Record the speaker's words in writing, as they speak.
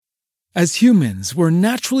As humans, we're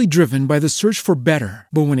naturally driven by the search for better.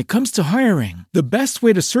 But when it comes to hiring, the best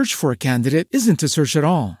way to search for a candidate isn't to search at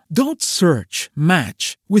all. Don't search,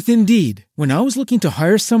 match with Indeed. When I was looking to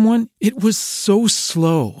hire someone, it was so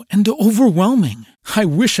slow and overwhelming. I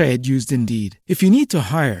wish I had used Indeed. If you need to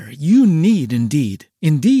hire, you need Indeed.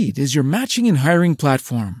 Indeed is your matching and hiring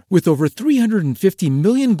platform with over 350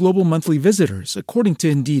 million global monthly visitors, according to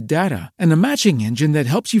Indeed data, and a matching engine that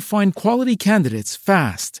helps you find quality candidates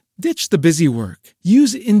fast. Ditch the busy work.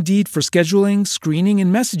 Use Indeed for scheduling, screening,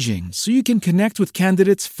 and messaging so you can connect with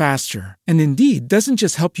candidates faster. And Indeed doesn't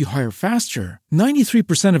just help you hire faster.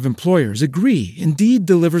 93% of employers agree Indeed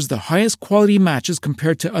delivers the highest quality matches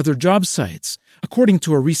compared to other job sites, according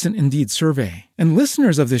to a recent Indeed survey. And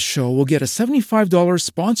listeners of this show will get a $75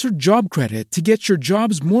 sponsored job credit to get your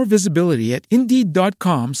jobs more visibility at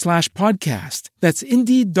Indeed.com/podcast. That's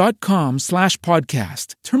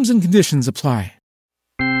Indeed.com/podcast. Terms and conditions apply.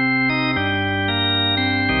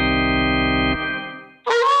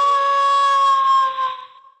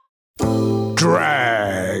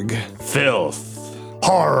 Drag, filth,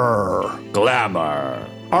 horror, glamour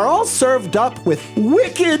are all served up with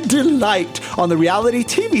wicked delight on the reality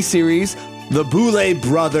TV series The Boulet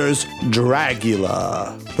Brothers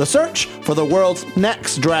Dragula. The search for the world's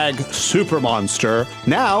next drag supermonster,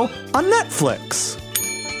 now on Netflix.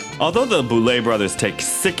 Although the Boulet brothers take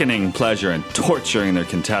sickening pleasure in torturing their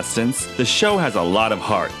contestants, the show has a lot of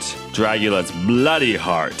heart. Dragula's bloody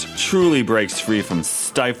heart truly breaks free from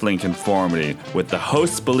stifling conformity with the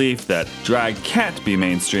host's belief that drag can't be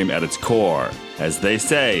mainstream at its core. As they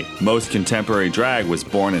say, most contemporary drag was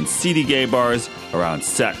born in seedy gay bars around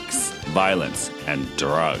sex, violence, and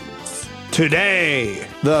drugs. Today,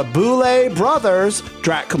 the Boulet brothers,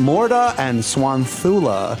 Dracmorda and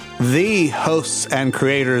Swanthula, the hosts and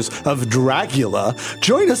creators of Dragula,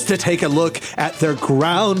 join us to take a look at their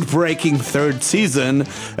groundbreaking third season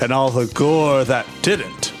and all the gore that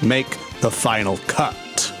didn't make the final cut.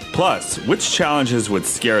 Plus, which challenges would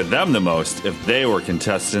scare them the most if they were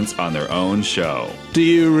contestants on their own show? Do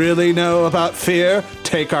you really know about fear?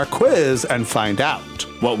 Take our quiz and find out.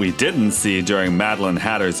 What we didn't see during Madeline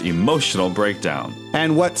Hatter's emotional breakdown.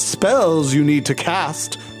 And what spells you need to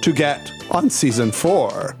cast to get on Season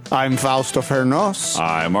 4. I'm Fausto Fernos.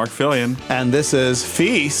 I'm Mark Fillion. And this is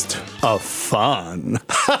Feast of Fun.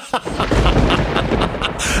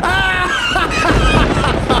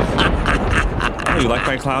 Oh, you like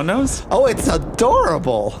my clown nose? Oh, it's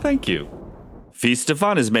adorable. Thank you. Feast of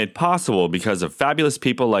Fun is made possible because of fabulous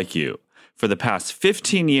people like you. For the past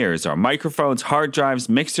 15 years, our microphones, hard drives,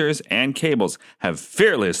 mixers, and cables have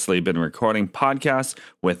fearlessly been recording podcasts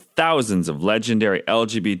with thousands of legendary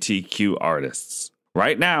LGBTQ artists.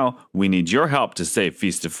 Right now, we need your help to save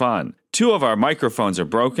Feast of Fun. 2 of our microphones are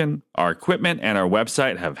broken, our equipment and our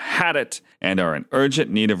website have had it, and are in urgent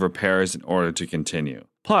need of repairs in order to continue.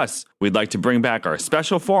 Plus, we'd like to bring back our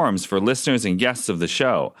special forums for listeners and guests of the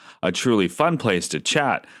show, a truly fun place to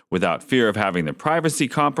chat without fear of having their privacy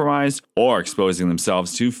compromised or exposing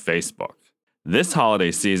themselves to Facebook. This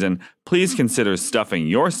holiday season, please consider stuffing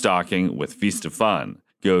your stocking with Feast of Fun.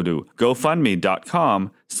 Go to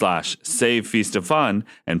gofundme.com/save Feast of Fun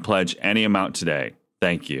and pledge any amount today.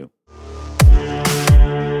 Thank you.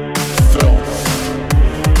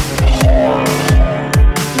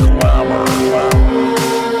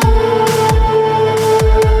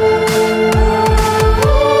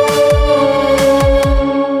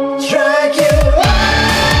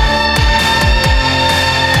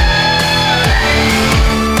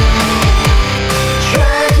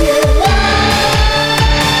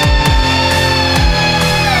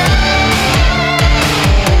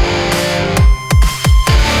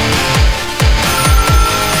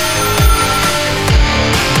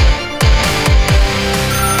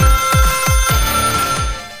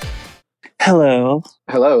 Hello.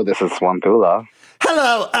 Hello, this is Swanthula.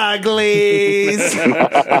 Hello, uglies.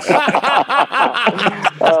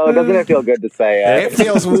 Oh, doesn't it feel good to say it? It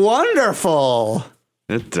feels wonderful.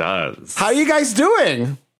 It does. How are you guys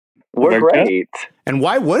doing? We're great. And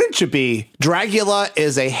why wouldn't you be? Dragula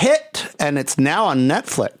is a hit, and it's now on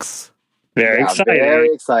Netflix. Very exciting.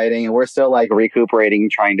 Very exciting. And we're still like recuperating,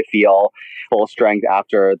 trying to feel full strength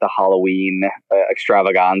after the Halloween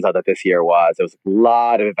extravaganza that this year was. It was a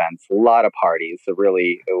lot of events, a lot of parties. It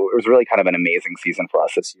was really kind of an amazing season for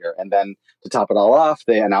us this year. And then to top it all off,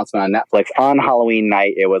 the announcement on Netflix on Halloween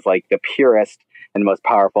night, it was like the purest and most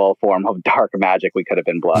powerful form of dark magic we could have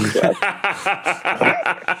been blessed with.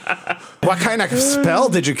 What kind of spell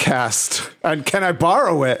did you cast? And can I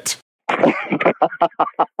borrow it?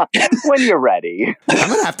 When you're ready. I'm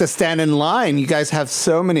going to have to stand in line. You guys have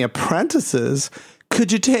so many apprentices.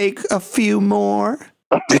 Could you take a few more?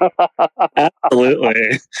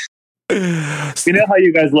 Absolutely. We know how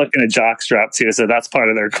you guys look in a jockstrap too, so that's part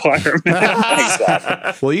of the requirement.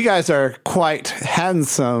 Exactly. Well, you guys are quite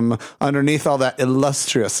handsome underneath all that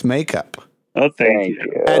illustrious makeup. Oh, thank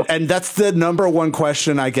you. And that's the number one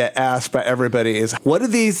question I get asked by everybody is, what do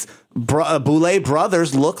these Boulet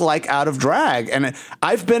brothers look like out of drag? And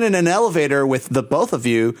I've been in an elevator with the both of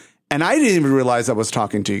you, and I didn't even realize I was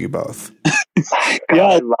talking to you both. Yeah,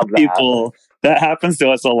 I love that. people. That happens to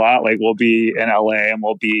us a lot. Like we'll be in LA and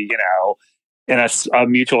we'll be, in a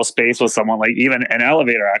mutual space with someone, like even an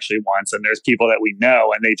elevator actually once, and there's people that we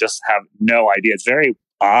know and they just have no idea. It's very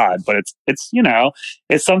odd, but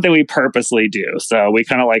it's something we purposely do. So we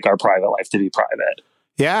kind of like our private life to be private.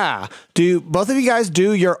 Yeah. Do both of you guys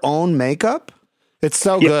do your own makeup? It's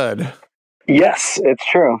so good. Yes, it's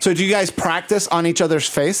true. So do you guys practice on each other's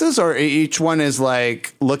faces, or each one is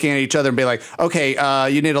like looking at each other and be like, okay,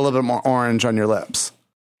 you need a little bit more orange on your lips?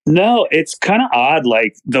 No, it's kind of odd.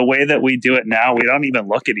 Like the way that we do it now, we don't even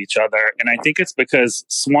look at each other. And I think it's because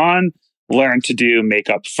Swan learned to do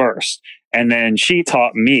makeup first, and then she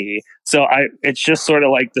taught me. So it's just sort of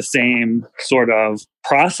like the same sort of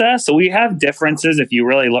process. So we have differences. If you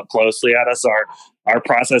really look closely at us, our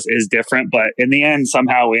process is different, but in the end,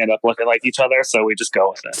 somehow we end up looking like each other. So we just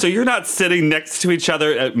go with it. So you're not sitting next to each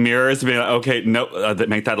other at mirrors and being like, okay, no,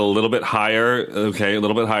 make that a little bit higher. Okay, a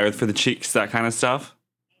little bit higher for the cheeks, that kind of stuff.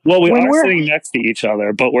 Well, we are sitting next to each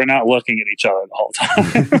other, but we're not looking at each other the whole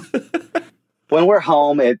time. When we're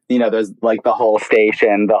home, there's like the whole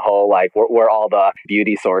station, the whole like where all the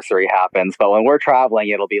beauty sorcery happens. But when we're traveling,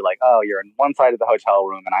 it'll be like, oh, you're in one side of the hotel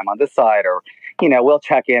room and I'm on this side, or we'll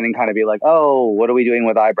check in and kind of be like, oh, what are we doing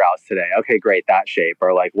with eyebrows today? Okay, great, that shape.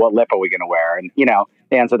 Or like, what lip are we going to wear? And,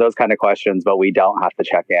 answer those kind of questions, but we don't have to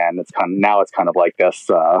check in. It's kind of like this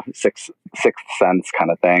sixth sense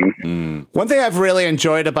kind of thing. One thing I've really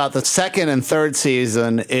enjoyed about the second and third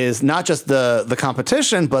season is not just the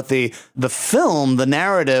competition, but the film, the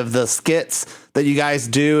narrative, the skits that you guys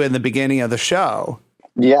do in the beginning of the show.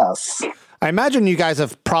 Yes. I imagine you guys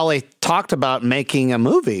have probably talked about making a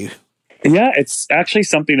movie. Yeah, it's actually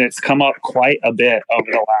something that's come up quite a bit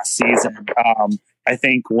over the last season. I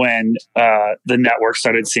think when the network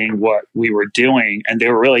started seeing what we were doing, and they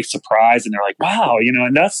were really surprised, and they're like, wow,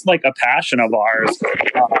 and that's like a passion of ours.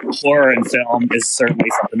 Horror and film is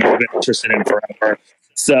certainly something that we've been interested in forever.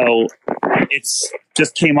 So it's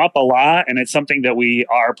just came up a lot, and it's something that we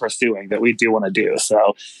are pursuing, that we do want to do.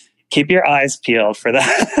 So keep your eyes peeled for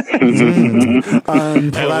that.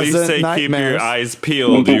 At least say keep your eyes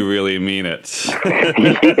peeled. You really mean it.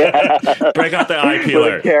 Yeah. Break out the eye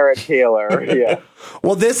peeler. The carrot peeler. Yeah.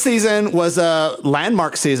 Well, this season was a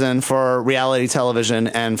landmark season for reality television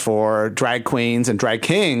and for drag queens and drag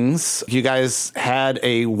kings. You guys had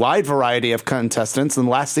a wide variety of contestants. In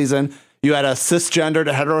the last season, you had a cisgendered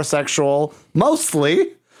heterosexual,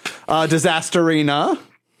 mostly, Disasterina.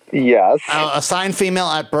 Yes. Assigned female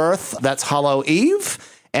at birth, that's Hollow Eve.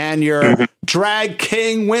 And your drag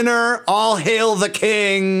king winner, all hail the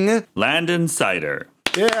king, Landon Cider.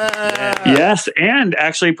 Yeah. Yes, and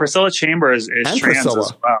actually Priscilla Chambers is and trans Priscilla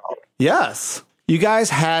as well. Yes. You guys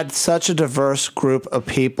had such a diverse group of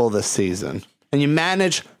people this season, and you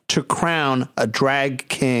managed to crown a drag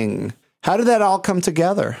king. How did that all come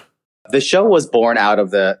together? The show was born out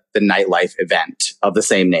of the nightlife event of the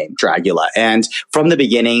same name, Dragula. And from the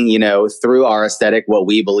beginning, through our aesthetic, what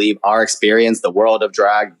we believe, our experience, the world of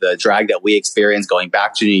drag, the drag that we experienced going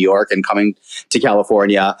back to New York and coming to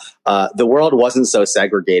California, the world wasn't so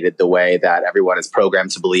segregated the way that everyone is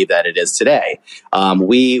programmed to believe that it is today.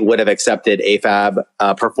 We would have accepted AFAB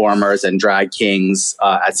performers and drag kings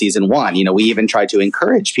at season 1. We even tried to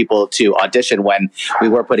encourage people to audition when we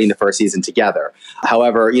were putting the first season together.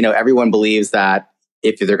 However, everyone believes that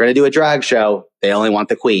if they're going to do a drag show, they only want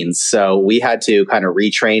the queens. So we had to kind of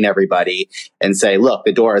retrain everybody and say, look,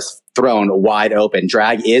 the door is thrown wide open.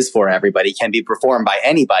 Drag is for everybody, can be performed by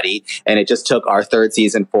anybody. And it just took our third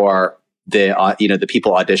season for the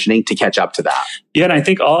people auditioning to catch up to that. Yeah. And I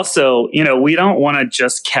think also, we don't want to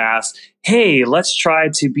just cast, hey, let's try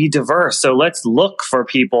to be diverse. So let's look for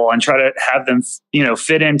people and try to have them,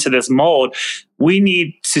 fit into this mold. We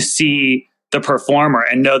need to see the performer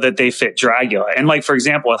and know that they fit Dragula. And like, for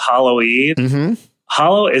example, with Hollow Eve,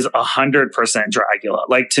 Hollow is 100% Dragula.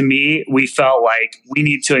 Like, to me, we felt like we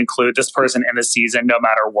need to include this person in the season no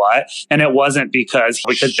matter what. And it wasn't because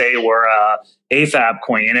they were a AFAB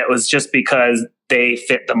queen. It was just because they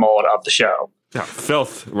fit the mold of the show. Yeah,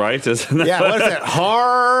 filth, right? Isn't it? Yeah, what is it?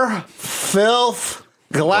 Horror, filth,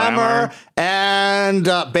 glamour, and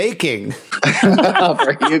baking.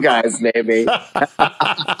 For you guys, maybe.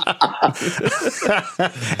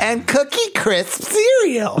 And Cookie Crisp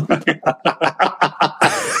cereal.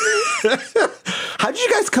 How did you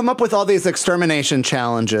guys come up with all these extermination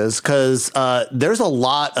challenges? Because there's a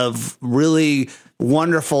lot of really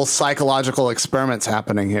wonderful psychological experiments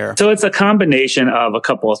happening here. So it's a combination of a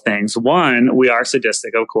couple of things. One, we are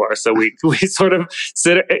sadistic, of course. So we sort of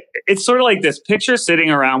it's sort of like this picture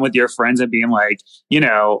sitting around with your friends and being like,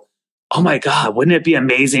 oh my God, wouldn't it be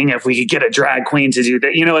amazing if we could get a drag queen to do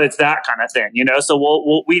that? It's that kind of thing,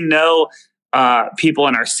 So we know people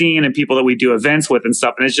in our scene and people that we do events with and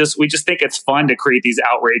stuff. And we just think it's fun to create these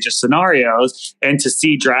outrageous scenarios, and to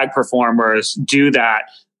see drag performers do that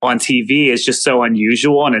on TV is just so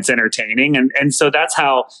unusual, and it's entertaining. And so that's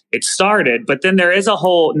how it started. But then there is a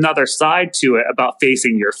whole another side to it about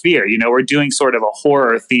facing your fear. We're doing sort of a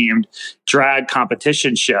horror themed drag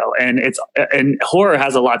competition show, and horror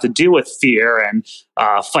has a lot to do with fear and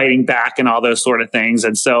fighting back and all those sort of things.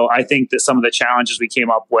 And so I think that some of the challenges we came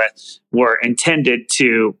up with were intended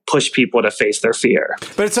to push people to face their fear.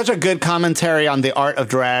 But it's such a good commentary on the art of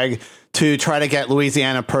drag to try to get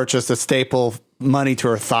Louisiana Purchase to staple money to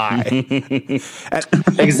her thigh.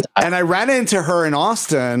 And I ran into her in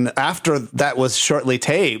Austin after that was shortly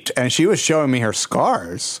taped, and she was showing me her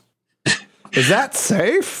scars. Is that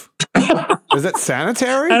safe? Is it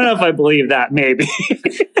sanitary? I don't know if I believe that, maybe.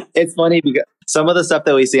 It's funny because some of the stuff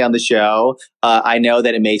that we see on the show, I know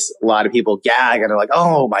that it makes a lot of people gag and they're like,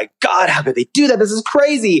 oh my God, how could they do that? This is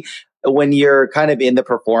crazy. When you're kind of in the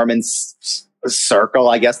performance circle,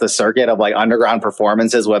 I guess the circuit of like underground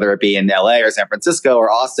performances, whether it be in LA or San Francisco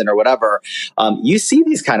or Austin or whatever, you see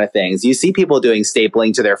these kind of things. You see people doing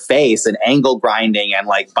stapling to their face and angle grinding and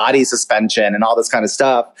like body suspension and all this kind of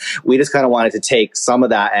stuff. We just kind of wanted to take some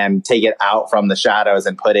of that and take it out from the shadows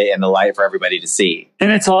and put it in the light for everybody to see.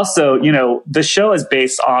 And it's also, the show is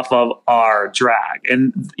based off of our drag,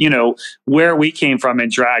 and, where we came from in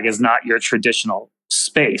drag is not your traditional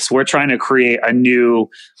space. We're trying to create a new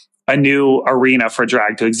arena for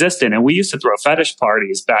drag to exist in. And we used to throw fetish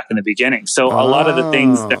parties back in the beginning. So a lot of the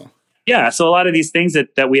things so a lot of these things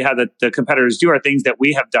that we have that the competitors do are things that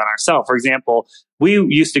we have done ourselves. For example, we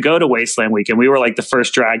used to go to Wasteland Week, and we were like the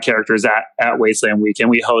first drag characters at Wasteland Week, and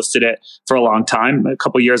we hosted it for a long time, a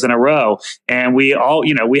couple years in a row. And we all,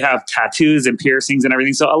 we have tattoos and piercings and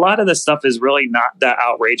everything. So a lot of this stuff is really not that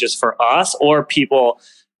outrageous for us or people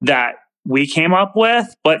that we came up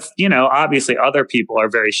with, but obviously other people are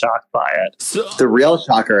very shocked by it. So the real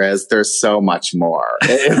shocker is there's so much more.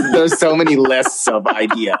 There's so many lists of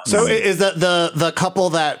ideas. So is that the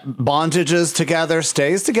couple that bondages together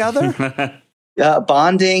stays together?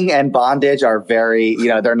 Bonding and bondage are very,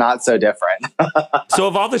 they're not so different. So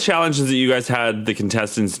of all the challenges that you guys had the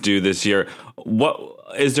contestants do this year, what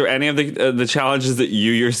is there any of the challenges that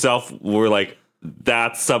you yourself were like,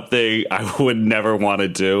 that's something I would never want to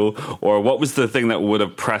do? Or what was the thing that would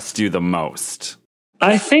have pressed you the most?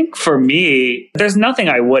 I think for me, there's nothing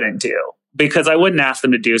I wouldn't do, because I wouldn't ask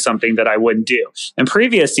them to do something that I wouldn't do. In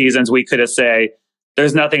previous seasons, we could have said,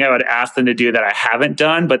 there's nothing I would ask them to do that I haven't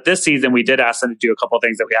done. But this season, we did ask them to do a couple of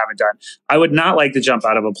things that we haven't done. I would not like to jump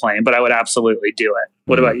out of a plane, but I would absolutely do it.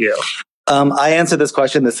 What about you? I answer this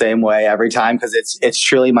question the same way every time, because it's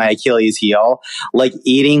truly my Achilles heel. Like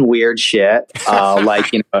eating weird shit,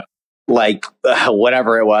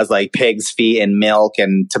 whatever it was, like pig's feet and milk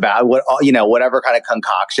and tobacco, whatever kind of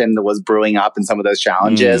concoction that was brewing up in some of those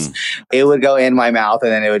challenges, it would go in my mouth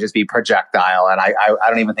and then it would just be projectile. And I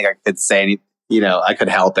don't even think I could say anything. I could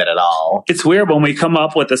help it at all. It's weird when we come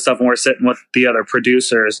up with this stuff and we're sitting with the other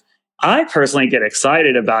producers. I personally get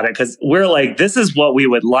excited about it because we're like, this is what we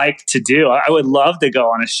would like to do. I would love to go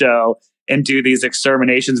on a show and do these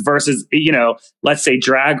exterminations versus, let's say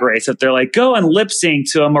Drag Race. If they're like, go and lip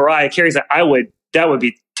sync to a Mariah Carey, that would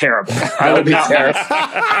be terrible. I would be terrible.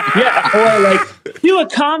 Yeah. Or like do a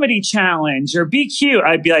comedy challenge or be cute.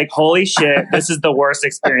 I'd be like, holy shit, this is the worst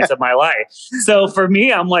experience of my life. So for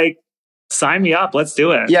me, I'm like, sign me up. Let's do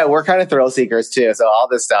it. Yeah. We're kind of thrill seekers too. So all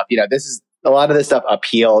this stuff, a lot of this stuff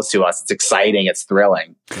appeals to us. It's exciting. It's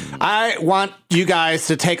thrilling. I want you guys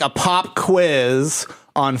to take a pop quiz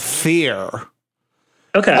on fear.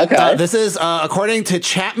 Okay. This is according to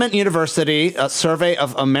Chapman University, a survey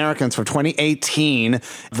of Americans from 2018,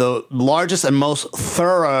 the largest and most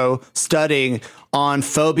thorough study on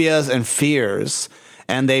phobias and fears.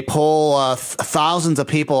 And they poll thousands of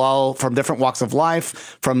people all from different walks of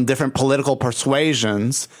life, from different political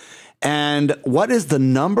persuasions. And what is the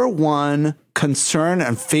number one concern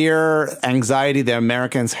and fear, anxiety that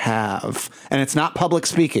Americans have? And it's not public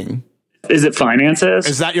speaking. Is it finances?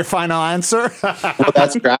 Is that your final answer? Well,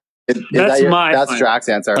 that's Drax. That's That's Drax's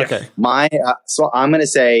answer. Okay. So I'm going to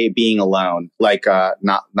say being alone, like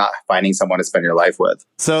not finding someone to spend your life with.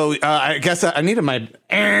 So I guess I needed my.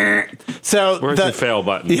 So Where's the fail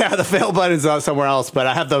button? Yeah, the fail button's somewhere else, but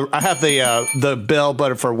I have the bill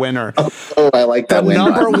button for winner. Oh, I like that.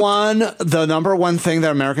 The number one thing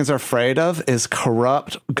that Americans are afraid of is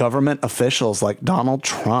corrupt government officials like Donald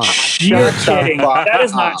Trump. You're kidding. That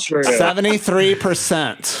is not true.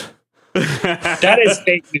 73%. That is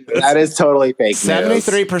fake news. That is totally fake news.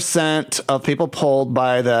 73% of people polled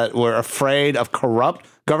by that were afraid of corrupt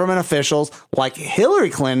government officials like Hillary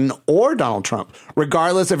Clinton or Donald Trump.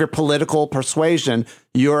 Regardless of your political persuasion,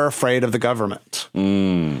 you're afraid of the government.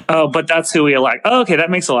 Oh, but that's who we elect. Oh, okay, that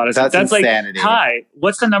makes a lot of sense. That's insanity. Like, hi,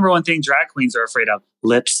 what's the number one thing drag queens are afraid of?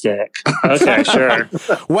 Lipstick. Okay, sure.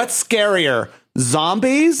 What's scarier,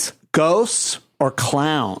 zombies, ghosts, or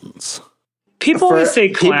clowns? People always say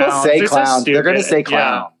clowns. People say clowns. They're going to say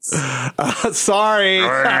Yeah. clowns. Sorry.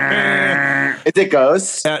 Is it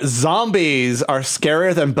ghosts? Zombies are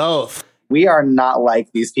scarier than both. We are not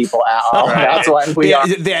like these people at all. That's why we are.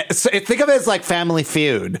 So think of it as like Family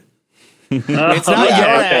Feud. It's not yeah,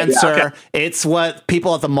 your okay, answer. yeah, okay. It's what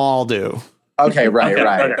people at the mall do. Okay, right.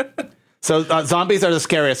 Okay. So zombies are the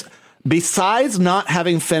scariest. Besides not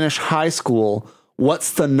having finished high school,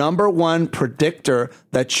 what's the number one predictor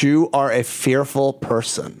that you are a fearful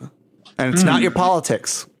person? And it's not your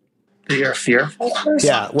politics. You're fearful person?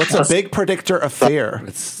 Yeah. What's a big predictor of fear?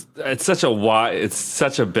 It's such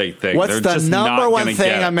a big thing. What's They're the just number not one gonna thing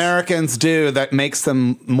get it. Americans do that makes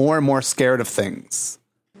them more and more scared of things?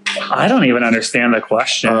 I don't even understand the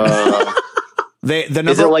question.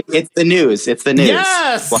 Is it like it's the news? It's the news.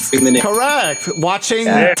 Yes, Watching the news. correct. Watching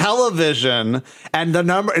television, and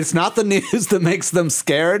it's not the news that makes them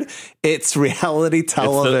scared. It's reality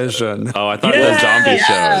television. I thought it was zombie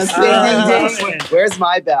shows. Ding, ding, ding. Where's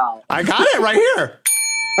my bell? I got it right here.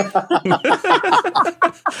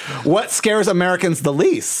 What scares Americans the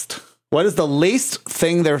least? What is the least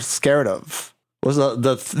thing they're scared of? Was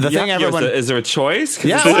the thing everyone? Is there a choice?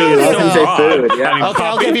 Yeah, Food. Food, yeah. I mean, Okay,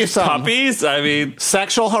 I'll give you some. Puppies. I mean,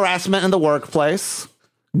 Sexual harassment in the workplace,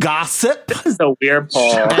 gossip, This is a weird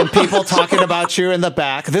poll. and people talking about you in the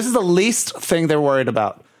back. This is the least thing they're worried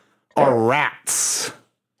about. Or rats.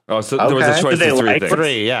 so there was a choice Do they of three like things.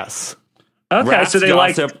 3, yes. Okay, Rats, so they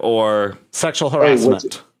like gossip, or Sexual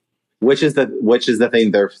harassment. Which is the thing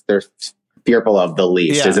they're fearful of the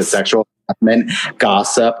least? Yes. Is it sexual harassment,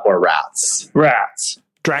 gossip, or rats? rats.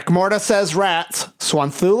 Drakmorta says rats.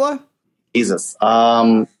 Swanthula? Jesus.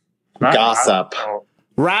 Not Gossip.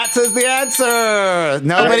 Rats is the answer.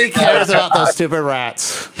 Nobody cares about those stupid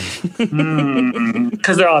rats.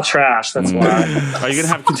 Because they're all trash. That's why. are you gonna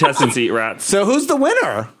have contestants eat rats? So who's the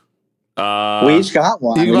winner? We each got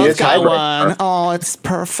one. You We both each got tiebreaker. one. Oh, it's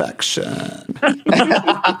perfection.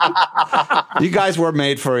 You guys were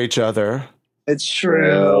made for each other. It's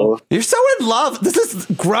true. You're so in love. This is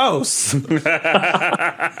gross.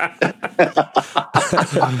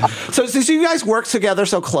 So since you guys work together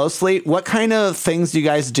so closely, what kind of things do you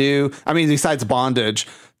guys do? I mean, besides bondage,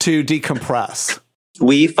 to decompress?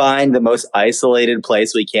 We find the most isolated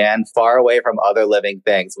place we can, far away from other living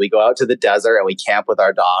things. We go out to the desert and we camp with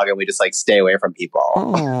our dog and we just like stay away from people.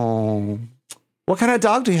 Oh, what kind of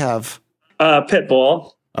dog do you have?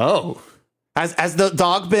 Pitbull. Oh, has the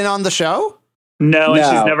dog been on the show? No, and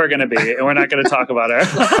No. she's never going to be. And we're not going to talk about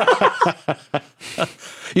her.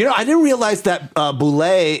 You know, I didn't realize that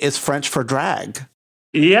boulet is French for drag.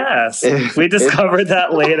 Yes. We discovered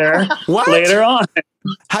that later. What? Later on.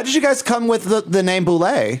 How did you guys come with the name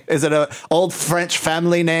boulet? Is it an old French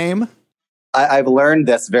family name? I've learned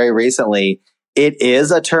this very recently. It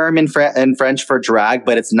is a term in French for drag,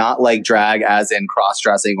 but it's not like drag as in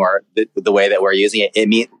cross-dressing or the way that we're using it. It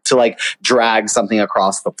means to like drag something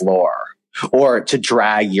across the floor or to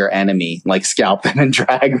drag your enemy, like scalp them and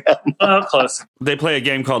drag them. Oh, close. They play a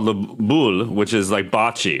game called Le Boule, which is like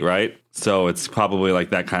bocce, right? So it's probably like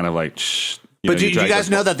that kind of like. But do you drag guys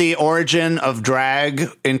the- know that the origin of drag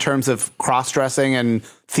in terms of cross-dressing and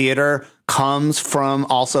theater comes from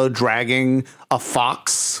also dragging a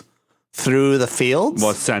fox through the fields?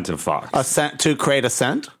 Well, scent of fox. A scent to create a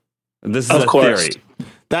scent? This is Of a course. theory.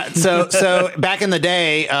 That so back in the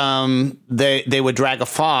day, they would drag a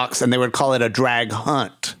fox and they would call it a drag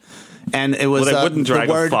hunt. And it was Well, they wouldn't the drag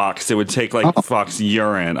word, a fox. It would take like fox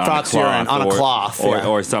urine on Fox a cloth, urine on a cloth, or, yeah.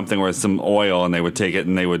 or something, or some oil, and they would take it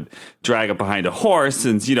and they would drag it behind a horse.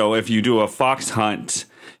 And you know, if you do a fox hunt,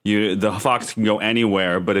 the fox can go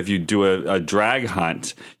anywhere, but if you do a drag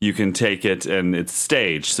hunt, you can take it and it's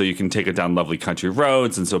staged, so you can take it down lovely country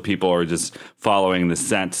roads, and so people are just following the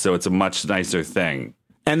scent, so it's a much nicer thing.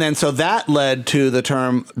 And then so that led to the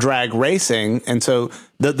term drag racing, and so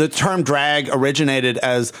the term drag originated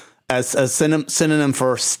as a synonym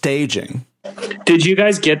for staging. Did you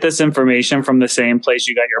guys get this information from the same place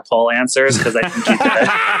you got your poll answers? Because I think you did.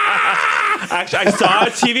 Actually, I saw a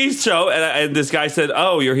TV show, and this guy said,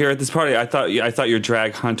 "Oh, you're here at this party. I thought your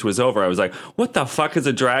drag hunt was over." I was like, "What the fuck is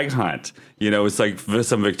a drag hunt?" You know, it's like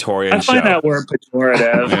some Victorian show. I find that word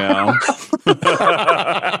pejorative.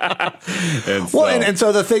 And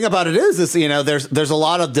so the thing about it is you know, there's a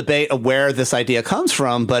lot of debate of where this idea comes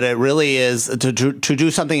from, but it really is to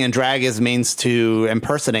do something in drag means to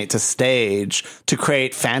impersonate, to stage, to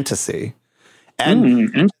create fantasy.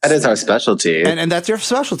 And that is our specialty. And that's your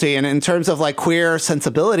specialty. And in terms of like queer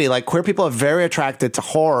sensibility, like queer people are very attracted to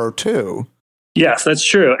horror too. Yes, that's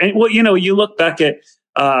true. And well, you know, you look back at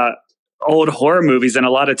old horror movies, and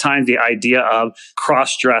a lot of times the idea of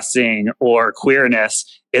cross-dressing or queerness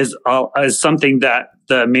is something that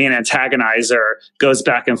the main antagonizer goes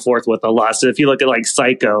back and forth with a lot. So if you look at like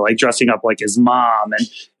Psycho, like dressing up like his mom, and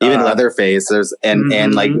even Leatherface, there's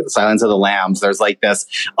and like Silence of the Lambs, there's like this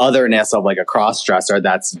otherness of like a cross-dresser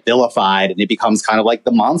that's vilified, and it becomes kind of like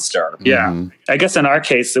the monster. Yeah. I guess in our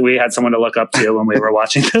case, we had someone to look up to when we were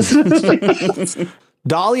watching this.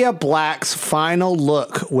 Dahlia Black's final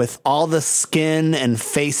look with all the skin and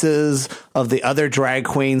faces of the other drag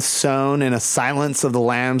queens sewn in a Silence of the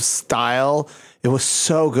Lambs style. It was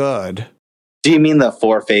so good. Do you mean the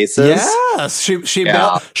four faces? Yes.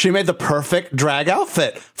 She made the perfect drag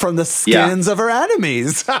outfit from the skins of her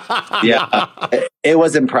enemies. It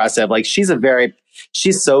was impressive. Like she's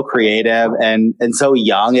so creative and so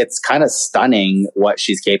young. It's kind of stunning what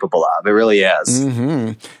she's capable of. It really is.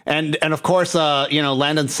 Mm-hmm. And of course,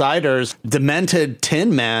 Landon Sider's Demented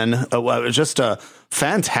Tin Man was just a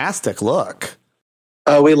fantastic look.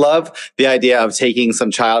 We love the idea of taking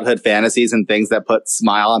some childhood fantasies and things that put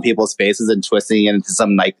smile on people's faces and twisting it into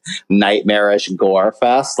some like nightmarish gore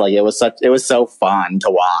fest. Like it was so fun to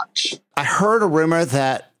watch. I heard a rumor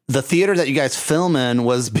that the theater that you guys film in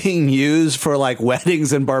was being used for like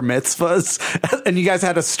weddings and bar mitzvahs, and you guys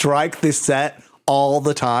had to strike the set all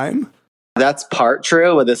the time. That's part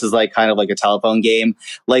true, but this is like kind of like a telephone game.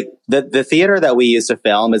 Like the theater that we use to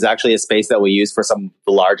film is actually a space that we use for some of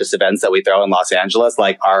the largest events that we throw in Los Angeles,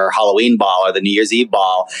 like our Halloween ball or the New Year's Eve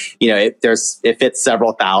ball. You know, it fits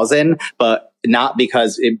several thousand, but not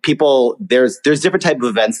because there's different type of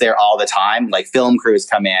events there all the time. Like film crews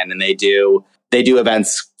come in and they do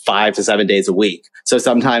events 5 to 7 days a week. So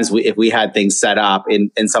sometimes if we had things set up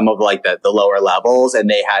in some of like the lower levels and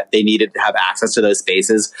they needed to have access to those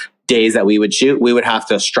spaces days that we would shoot, we would have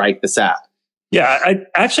to strike the set. Yeah,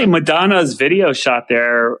 actually Madonna's video shot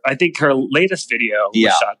there. I think her latest video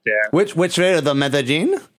was shot there. Which video? The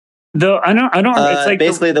Medellin? I don't. It's like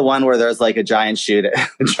basically the one where there's like a giant shooting.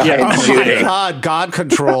 My God, God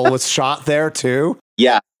Control was shot there too.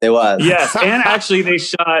 Yeah, it was. Yes, and actually they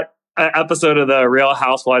shot an episode of the Real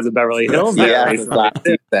Housewives of Beverly Hills. It's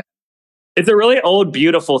a really old,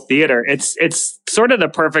 beautiful theater. It's sort of the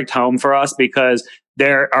perfect home for us because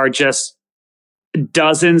there are just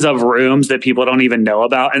dozens of rooms that people don't even know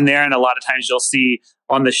about in there. And a lot of times you'll see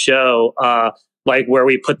on the show, like where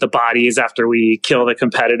we put the bodies after we kill the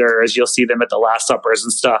competitors, you'll see them at the Last Suppers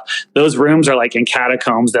and stuff. Those rooms are like in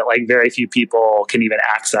catacombs that like very few people can even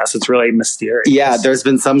access. It's really mysterious. Yeah, there's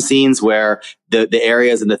been some scenes where the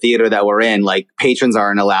areas in the theater that we're in, like patrons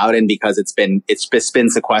aren't allowed in because it's been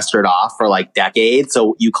sequestered off for like decades.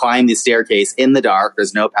 So you climb the staircase in the dark.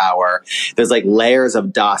 There's no power. There's like layers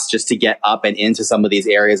of dust just to get up and into some of these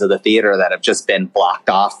areas of the theater that have just been blocked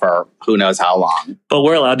off for who knows how long. But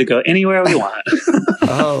we're allowed to go anywhere we want.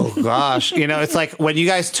 Oh gosh. It's like when you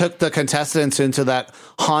guys took the contestants into that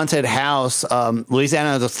haunted house,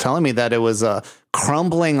 Louisiana was telling me that it was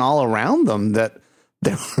crumbling all around them, that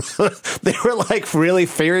they were like really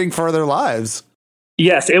fearing for their lives.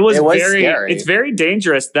 Yes, it was very scary. It's very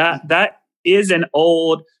dangerous. That is an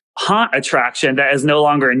old haunt attraction that is no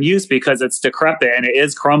longer in use because it's decrepit and it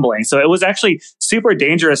is crumbling. So it was actually super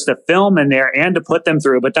dangerous to film in there and to put them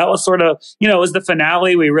through. But that was sort of, it was the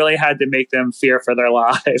finale. We really had to make them fear for their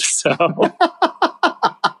lives. So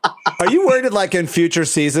are you worried like in future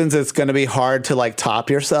seasons it's going to be hard to like top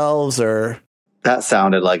yourselves? Or that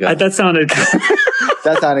sounded like that sounded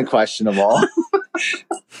questionable.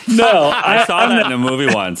 No, I saw that in a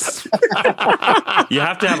movie once. You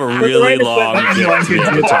have to have a really long dick to be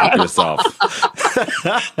able to top yourself.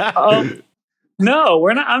 No,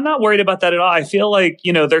 we're not. I'm not worried about that at all. I feel like,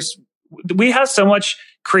 we have so much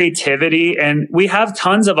creativity and we have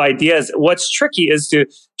tons of ideas. What's tricky is to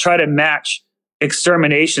try to match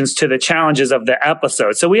exterminations to the challenges of the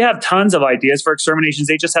episode. So we have tons of ideas for exterminations.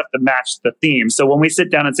 They just have to match the theme. So when we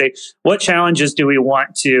sit down and say, what challenges do we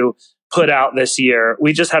want to put out this year?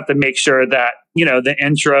 We just have to make sure that, the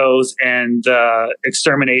intros and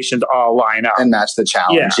exterminations all line up. And match the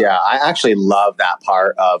challenge. Yeah. I actually love that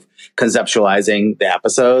part of conceptualizing the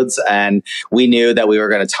episodes. And we knew that we were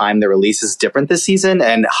going to time the releases different this season,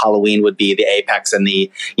 and Halloween would be the apex and the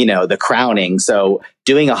crowning. So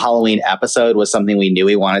doing a Halloween episode was something we knew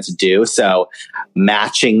we wanted to do. So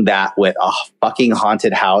matching that with a fucking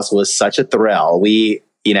haunted house was such a thrill.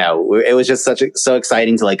 It was just so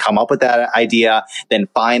exciting to come up with that idea, then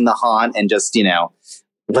find the haunt and just,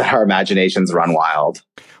 let our imaginations run wild.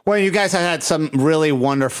 Well, you guys had some really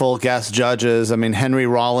wonderful guest judges. I mean, Henry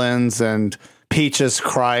Rollins and Peaches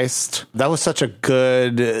Christ. That was such a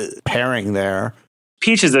good pairing there.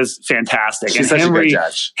 Peaches is fantastic. She's and such a good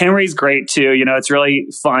judge. Henry's great too. It's really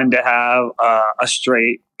fun to have a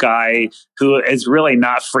straight guy who is really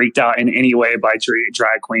not freaked out in any way by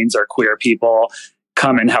drag queens or queer people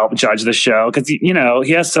come and help judge the show, because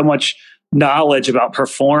he has so much knowledge about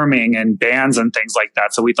performing and bands and things like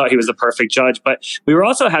that. So we thought he was the perfect judge. But we were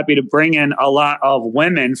also happy to bring in a lot of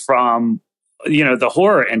women from the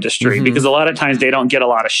horror industry, because a lot of times they don't get a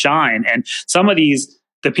lot of shine. And some of the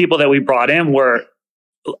people that we brought in were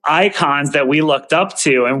icons that we looked up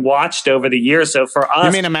to and watched over the years. So for us,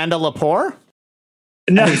 you mean Amanda Lepore?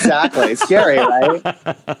 No, exactly. Scary,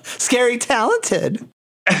 right? Scary talented.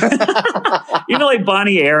 Like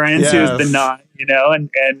Bonnie Aarons, who's the nun,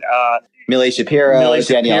 and Millie Shapiro,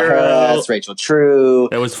 Danielle Harris, Rachel True.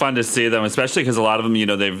 It was fun to see them, especially because a lot of them,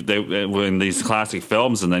 they were in these classic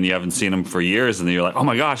films, and then you haven't seen them for years, and then you're like, oh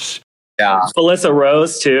my gosh. Yeah. Felissa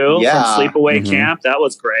Rose too, from Yeah. Sleepaway Camp. That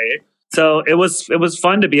was great. So it was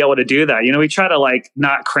fun to be able to do that. We try to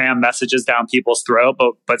not cram messages down people's throat,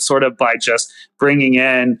 but sort of by just bringing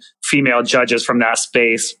in female judges from that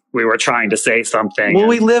space, we were trying to say something. Well,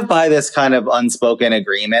 we live by this kind of unspoken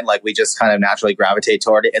agreement. We just kind of naturally gravitate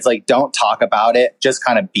toward it. It's don't talk about it, just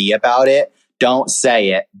kind of be about it. Don't say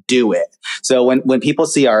it, do it. So when people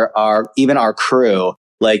see our even our crew,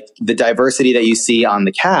 the diversity that you see on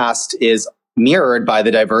the cast is mirrored by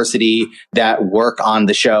the diversity that work on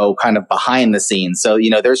the show kind of behind the scenes. So,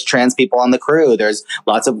 there's trans people on the crew. There's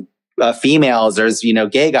lots of females. There's,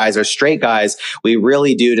 gay guys or straight guys. We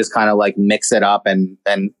really do just kind of mix it up and,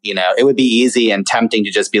 it would be easy and tempting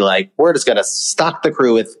to just be we're just going to stock the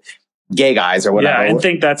crew with gay guys or whatever. Yeah, and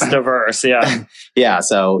think that's diverse. Yeah. Yeah.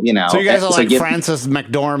 So, So you guys are Frances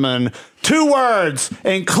McDormand. 2 words: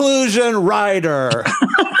 inclusion writer.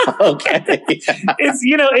 Okay. It's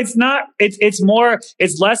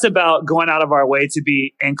less about going out of our way to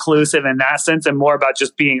be inclusive in that sense, and more about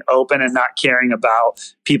just being open and not caring about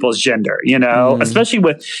people's gender, especially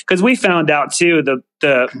because we found out too,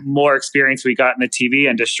 the more experience we got in the TV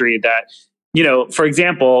industry that, for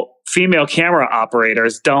example, female camera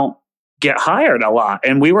operators don't get hired a lot.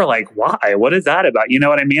 And we were like, why? What is that about? You know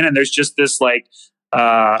what I mean? And there's just this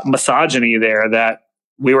misogyny there that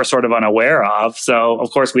we were sort of unaware of. So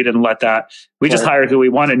of course we didn't let that. We just hired who we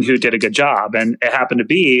wanted and who did a good job. And it happened to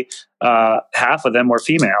be half of them were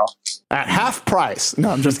female. At half price. No,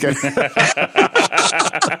 I'm just kidding. What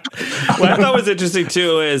I thought was interesting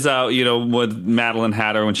too is, with Madeline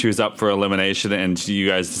Hatter, when she was up for elimination and you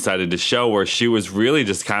guys decided to show where she was really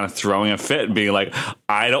just kind of throwing a fit and being like,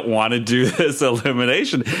 I don't want to do this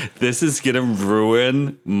elimination. This is going to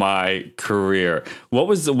ruin my career. What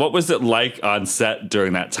was it like on set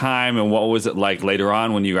during that time? And what was it like later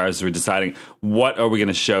on when you guys were deciding what are we going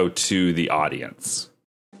to show to the audience?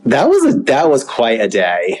 That was quite a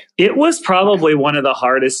day. It was probably one of the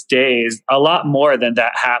hardest days. A lot more than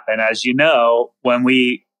that happened. As you know, when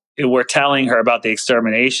we were telling her about the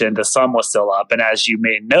extermination, the sun was still up. And as you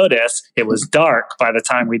may notice, it was dark by the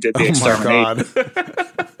time we did the extermination.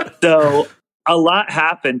 So a lot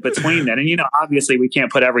happened between then. And, obviously we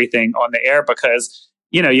can't put everything on the air because,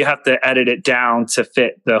 you have to edit it down to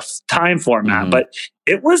fit the time format. Mm-hmm. But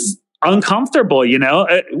it was uncomfortable.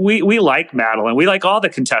 We like Madeline. We like all the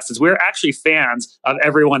contestants. We're actually fans of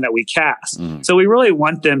everyone that we cast. So we really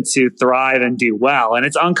want them to thrive and do well. And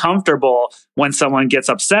it's uncomfortable when someone gets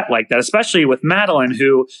upset like that, especially with Madeline,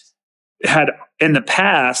 who had in the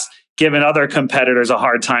past given other competitors a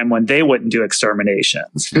hard time when they wouldn't do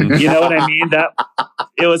exterminations. You know what I mean? That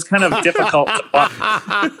it was kind of difficult to watch.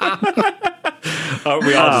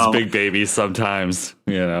 We all just big babies sometimes,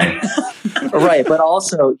 Right. But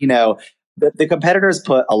also, the competitors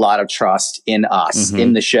put a lot of trust in us,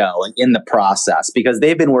 in the show, like in the process, because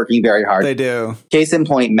they've been working very hard. They do. Case in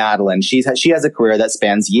point, Madeline, she has a career that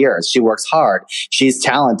spans years. She works hard. She's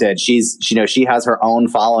talented. She has her own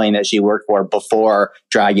following that she worked for before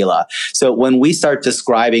Dragula. So when we start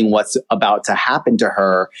describing what's about to happen to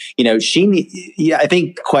her, I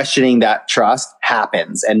think questioning that trust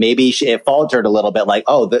happens, and maybe it faltered a little bit, like,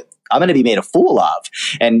 I'm going to be made a fool of.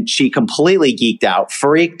 And she completely geeked out,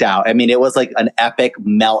 freaked out. I mean, it was like an epic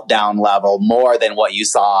meltdown level, more than what you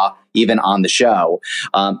saw even on the show.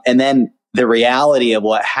 And then the reality of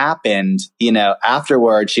what happened,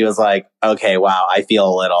 afterwards, she was like, okay, wow, I feel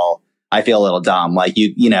a little dumb. Like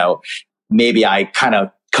maybe I kind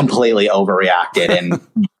of completely overreacted and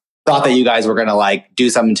thought that you guys were going to like do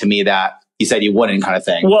something to me that you said you wouldn't, kind of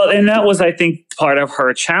thing. Well, and that was, I think, part of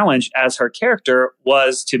her challenge as her character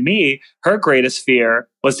was, to me, her greatest fear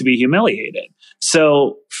was to be humiliated.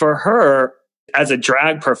 So for her, as a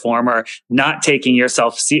drag performer, not taking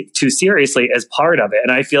yourself too seriously is part of it.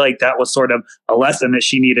 And I feel like that was sort of a lesson that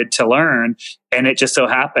she needed to learn. And it just so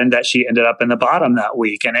happened that she ended up in the bottom that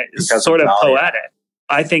week. And it's sort of poetic.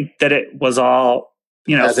 I think that it was all,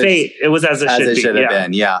 fate. It was as it should have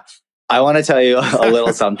been. Yeah. I want to tell you a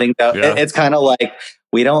little something though. Yeah. It's kind of like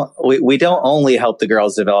we don't only help the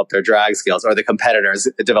girls develop their drag skills or the competitors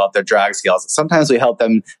develop their drag skills. Sometimes we help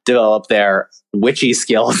them develop their witchy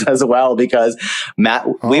skills as well, because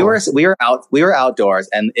we were outdoors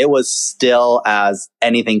and it was still as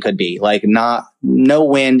anything could be, like no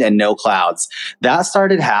wind and no clouds. That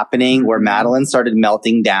started happening where Madeline started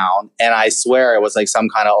melting down, and I swear it was like some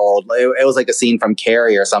kind of it was like a scene from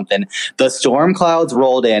Carrie or something. The storm clouds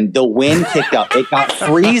rolled in, the wind kicked up, it got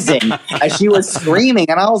freezing as she was screaming,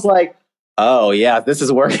 and I was like, oh yeah, this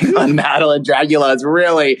is working on Madeline. Dragula is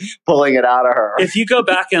really pulling it out of her. If you go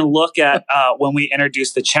back and look at when we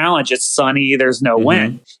introduced the challenge, it's sunny, there's no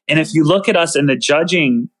wind. And if you look at us in the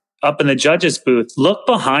judging, up in the judges booth, look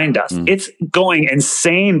behind us. It's going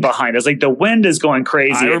insane behind us. Like the wind is going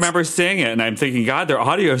crazy. I remember seeing it and I'm thinking, God, their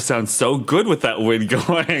audio sounds so good with that wind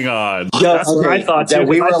going on. That's what I thought too.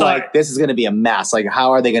 We were like, this is going to be a mess. Like,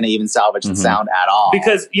 how are they going to even salvage the sound at all?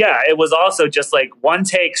 Because it was also just like one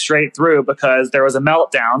take straight through because there was a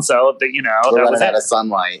meltdown. So that we're running out of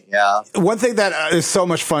sunlight. Yeah. One thing that is so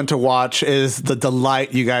much fun to watch is the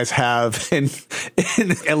delight you guys have in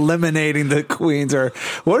eliminating the queens, or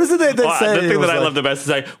what is it they say? The thing that I love the best is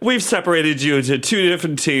like, we've separated you into two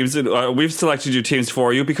different teams and we've selected your teams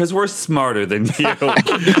for you because we're smarter than you.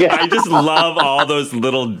 I just love all those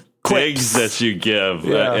little digs that you give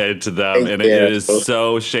into them, and it is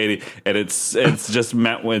so shady, and it's just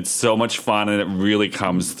met with so much fun, and it really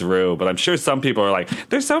comes through. But I'm sure some people are like,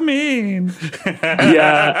 they're so mean.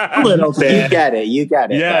 Yeah, a little bit. You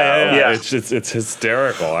get it. Yeah. It's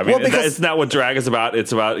hysterical. I mean, it's not what drag is about.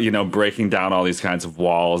 It's about breaking down all these kinds of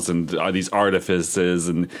walls and these artifices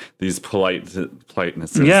and these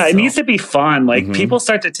politenesses. Yeah, it needs to be fun. Like people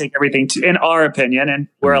start to take everything in our opinion, and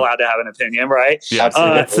we're allowed to have an opinion, right? Yeah,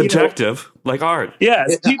 it's subjective, like art. Yeah,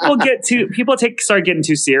 people start getting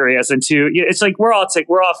too serious and it's like we're all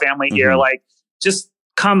family here. Like, just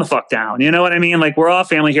calm the fuck down. You know what I mean? Like, we're all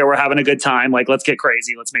family here. We're having a good time. Like, let's get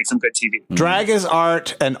crazy. Let's make some good TV. Drag is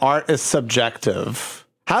art, and art is subjective.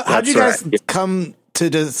 How did you guys come to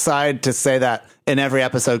decide to say that in every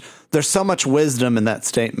episode? There's so much wisdom in that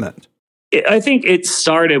statement. I think it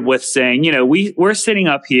started with saying, we're sitting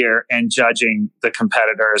up here and judging the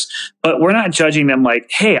competitors, but we're not judging them like,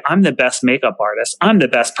 hey, I'm the best makeup artist. I'm the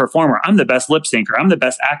best performer. I'm the best lip syncer. I'm the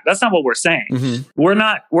best actor. That's not what we're saying. We're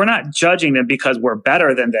not judging them because we're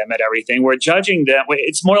better than them at everything. We're judging them.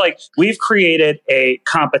 It's more like we've created a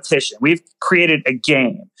competition. We've created a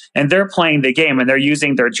game, and they're playing the game, and they're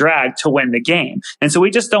using their drag to win the game. And so we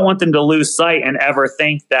just don't want them to lose sight and ever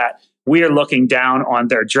think that we are looking down on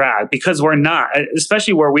their drag, because we're not,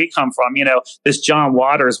 especially where we come from, this John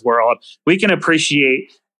Waters world. We can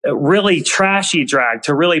appreciate really trashy drag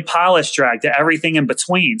to really polished drag to everything in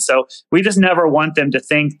between. So we just never want them to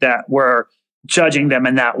think that we're judging them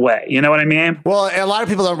in that way. You know what I mean? Well, a lot of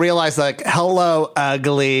people don't realize, like, Hello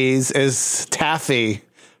Uglies is Taffy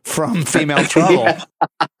from Female Trouble.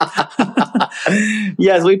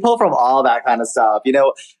 Yes, we pull from all that kind of stuff.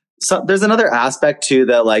 So there's another aspect to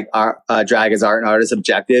the our drag is art and art is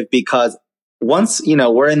objective, because once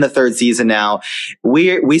we're in the third season now,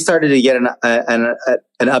 we started to get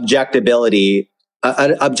an objectivity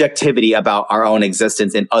about our own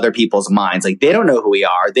existence in other people's minds. Like, they don't know who we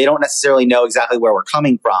are. They don't necessarily know exactly where we're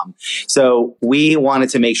coming from. So we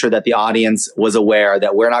wanted to make sure that the audience was aware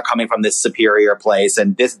that we're not coming from this superior place,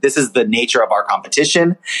 and this is the nature of our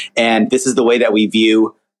competition, and this is the way that we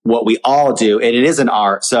view what we all do, and it is an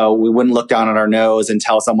art. So we wouldn't look down on our nose and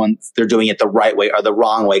tell someone they're doing it the right way or the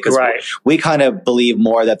wrong way. Because we kind of believe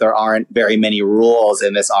more that there aren't very many rules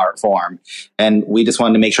in this art form. And we just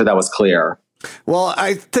wanted to make sure that was clear. Well,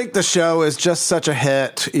 I think the show is just such a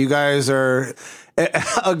hit. You guys are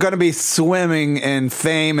going to be swimming in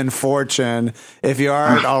fame and fortune if you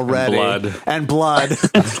aren't already. And blood.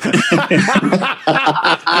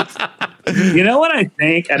 You know what I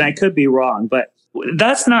think, and I could be wrong, but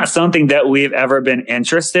that's not something that we've ever been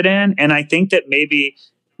interested in. And I think that maybe,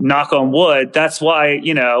 knock on wood, that's why,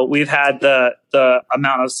 we've had the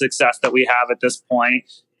amount of success that we have at this point,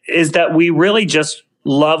 is that we really just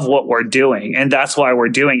love what we're doing. And that's why we're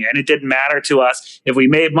doing it. And it didn't matter to us if we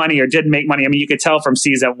made money or didn't make money. I mean, you could tell from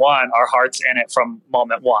season 1, our heart's in it from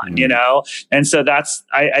moment 1, And so that's,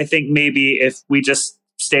 I think maybe if we just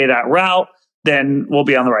stay that route, then we'll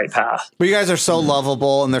be on the right path. But you guys are so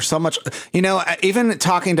lovable, and there's so much, even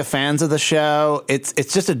talking to fans of the show, it's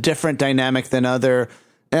just a different dynamic than other.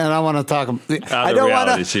 And I want to talk. I don't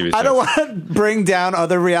want to bring down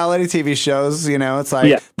other reality TV shows. It's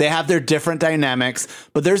like they have their different dynamics,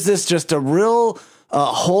 but there's this just a real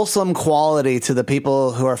wholesome quality to the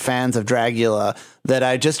people who are fans of Dragula that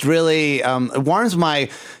I just really warms my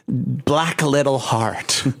black little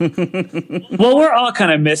heart. Well, we're all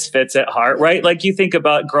kind of misfits at heart, right? Like you think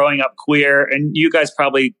about growing up queer, and you guys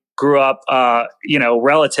probably grew up,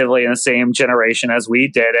 relatively in the same generation as we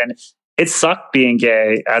did, and it sucked being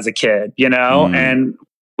gay as a kid, and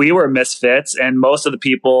we were misfits, and most of the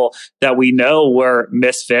people that we know were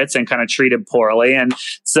misfits and kind of treated poorly. And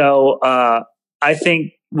so I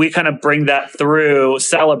think we kind of bring that through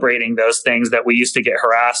celebrating those things that we used to get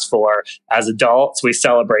harassed for as adults. We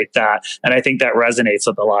celebrate that. And I think that resonates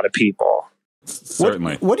with a lot of people.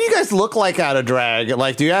 Certainly. What do you guys look like out of drag?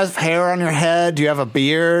 Like, do you have hair on your head? Do you have a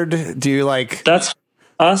beard? Do you like... That's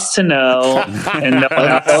us to know, and no one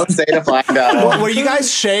else. Don't say to find out. Well, were you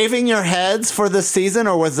guys shaving your heads for this season,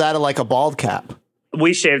 or was that like a bald cap?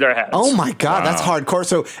 We shaved our heads. Oh my God, that's hardcore.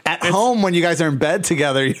 So at home, when you guys are in bed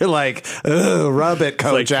together, you're like, ugh, rub it,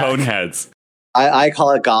 Kojak. It's like cone heads. I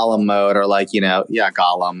call it Gollum mode, or like,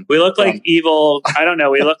 Gollum. We look like evil. I don't know.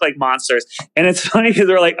 We look like monsters. And it's funny because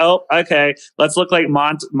we're like, oh, okay, let's look like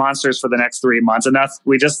monsters for the next 3 months. And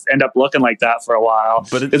we just end up looking like that for a while.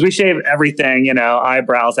 Because we shave everything,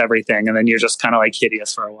 eyebrows, everything. And then you're just kind of like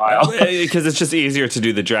hideous for a while. Because it's just easier to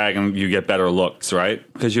do the drag and you get better looks, right?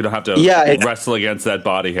 Because you don't have to wrestle against that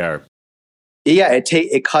body hair. Yeah,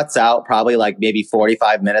 it cuts out probably like maybe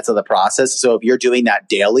 45 minutes of the process. So if you're doing that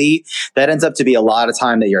daily, that ends up to be a lot of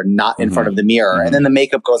time that you're not in front of the mirror. And then the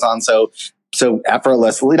makeup goes on so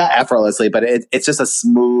effortlessly, not effortlessly, but it's just a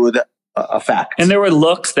smooth effect. And there were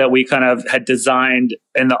looks that we kind of had designed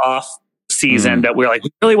in the off season that we were like, we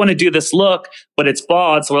really want to do this look, but it's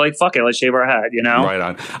bald. So we're like, fuck it, let's shave our head, Right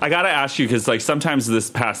on. I got to ask you, because like sometimes this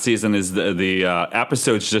past season is the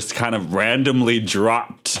episodes just kind of randomly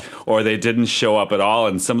dropped or they didn't show up at all.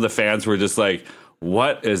 And some of the fans were just like,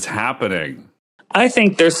 what is happening? I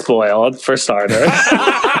think they're spoiled, for starters.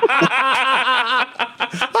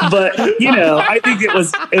 But, I think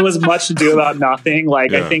it was much to do about nothing.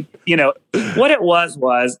 Like, I think, what it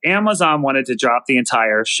was Amazon wanted to drop the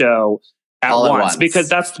entire show at once because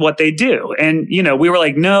that's what they do. And, we were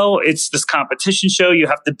like, no, it's this competition show. You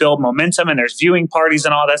have to build momentum and there's viewing parties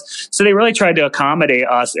and all this. So they really tried to accommodate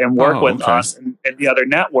us and work with us and the other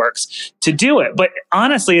networks to do it. But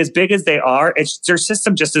honestly, as big as they are, their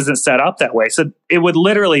system just isn't set up that way. So it would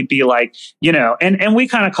literally be like, and we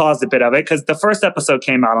kind of caused a bit of it because the first episode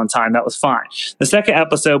came out on time. That was fine. The second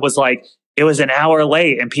episode was like, it was an hour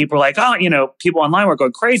late and people were like, people online were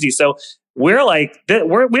going crazy. So we're like,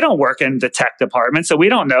 we don't work in the tech department, so we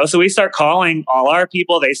don't know. So we start calling all our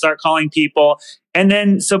people. They start calling people. And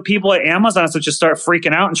then so people at Amazon so just start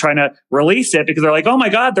freaking out and trying to release it because they're like, oh my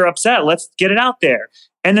God, they're upset. Let's get it out there.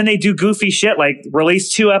 And then they do goofy shit like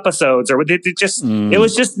release 2 episodes or it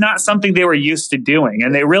was just not something they were used to doing.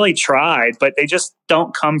 And they really tried, but they just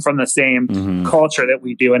don't come from the same culture that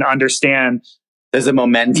we do and understand. There's a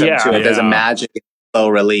momentum to it. There's a magic slow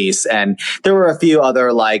release. And there were a few other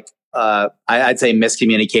I'd say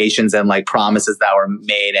miscommunications and like promises that were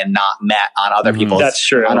made and not met on other people's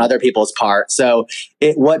on other people's part. So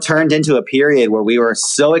what turned into a period where we were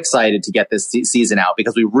so excited to get this season out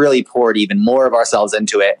because we really poured even more of ourselves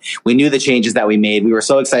into it. We knew the changes that we made. We were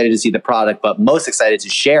so excited to see the product, but most excited to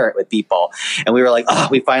share it with people. And we were like, oh,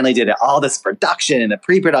 we finally did it. All this production and the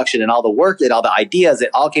pre-production and all the work and all the ideas, it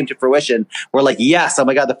all came to fruition. We're like, yes, oh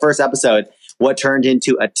my God, the first episode, what turned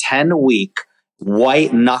into a 10-week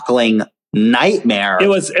white knuckling nightmare. It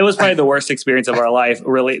was probably the worst experience of our life,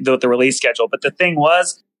 really, with the release schedule. But the thing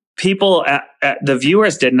was, people at the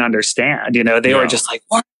viewers didn't understand. You know, they were just like,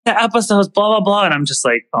 what are the episodes, blah, blah, blah. And I'm just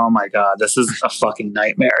like, oh my God, this is a fucking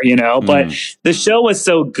nightmare, you know? But the show was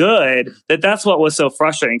so good that's what was so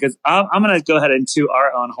frustrating. Because I'm going to go ahead and toot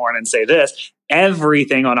our own horn and say this.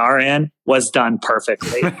 Everything on our end was done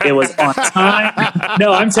perfectly. It was on time.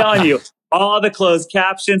 No, I'm telling you, all the closed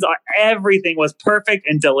captions, everything was perfect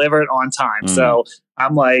and delivered on time. So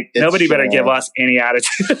I'm like, nobody better give us any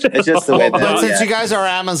attitude. It's just the way But since you guys are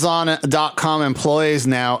Amazon.com employees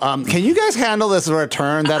now, can you guys handle this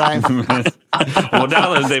return that I'm... Well,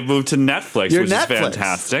 now that they've moved to Netflix, You're which Netflix. is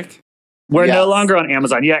fantastic. We're no longer on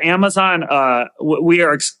Amazon. Yeah, Amazon, we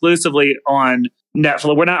are exclusively on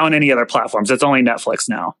Netflix. We're not on any other platforms. It's only Netflix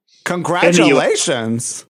now.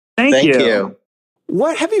 Congratulations. Thank you.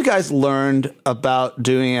 What have you guys learned about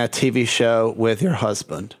doing a TV show with your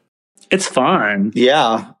husband? It's fun.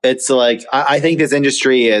 Yeah. It's like, I think this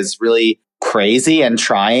industry is really crazy and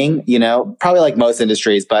trying, you know, probably like most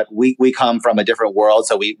industries, but we come from a different world.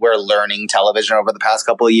 So we're learning television over the past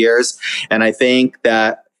couple of years. And I think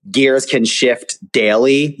that gears can shift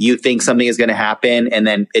daily. You think something is going to happen and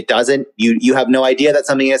then it doesn't. You have no idea that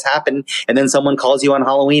something has happened. And then someone calls you on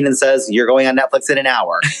Halloween and says, you're going on Netflix in an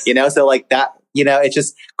hour, you know? So like that, you know, it's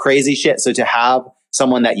just crazy shit. So to have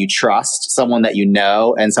someone that you trust, someone that you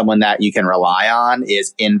know, and someone that you can rely on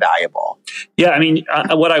is invaluable. Yeah, I mean,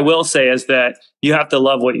 what I will say is that you have to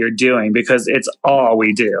love what you're doing because it's all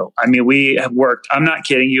we do. I mean, we have worked, I'm not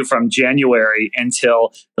kidding you, from January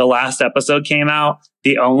until the last episode came out.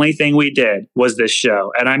 The only thing we did was this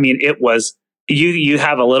show. And I mean, it was, you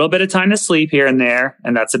have a little bit of time to sleep here and there,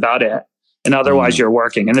 and that's about it. And otherwise you're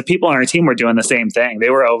working. And the people on our team were doing the same thing. They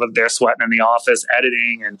were over there sweating in the office,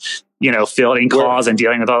 editing and, you know, fielding calls and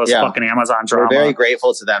dealing with all this fucking Amazon drama. We're very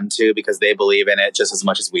grateful to them too, because they believe in it just as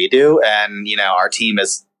much as we do. And, you know, our team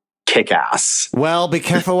is kick-ass. Well, be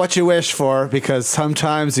careful what you wish for, because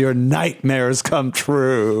sometimes your nightmares come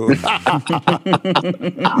true.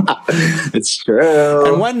 It's true.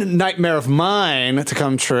 And one nightmare of mine to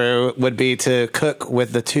come true would be to cook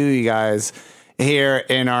with the two of you guys here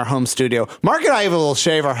in our home studio. Mark and I will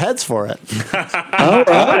shave our heads for it. All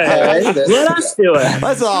right. Let us do it.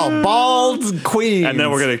 Let's all bald queens. And then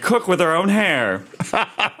we're going to cook with our own hair.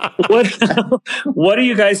 What do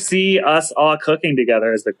you guys see us all cooking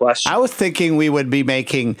together is the question. I was thinking we would be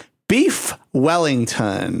making beef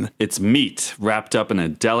Wellington. It's meat wrapped up in a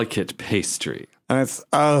delicate pastry. And it's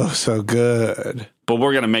so good. But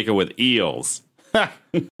we're going to make it with eels.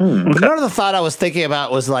 Another thought I was thinking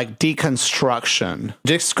about was like deconstruction.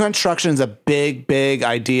 Deconstruction is a big, big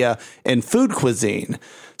idea in food cuisine.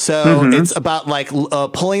 So it's about like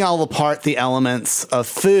pulling all apart the elements of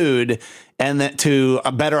food and that to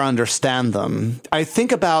better understand them. I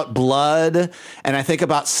think about blood, and I think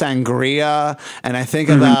about sangria, and I think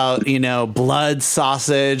about, you know, blood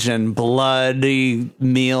sausage and bloody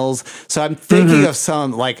meals. So I'm thinking of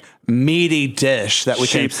some like meaty dish that we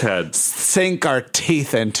Sheep's can head. sink our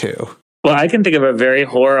teeth into. Well, I can think of a very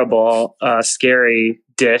horrible, scary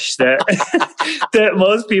dish that that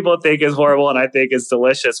most people think is horrible and I think is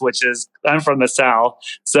delicious, which is, I'm from the South.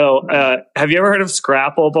 So have you ever heard of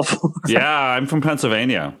scrapple before? Yeah, I'm from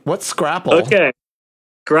Pennsylvania. What's scrapple? Okay.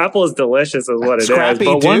 Scrapple is delicious is what it Scrappy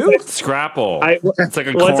is. But do? Scrapple. it's like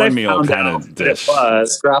a once I cornmeal found kind out of that it dish.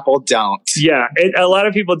 was, Scrapple don't. yeah, a lot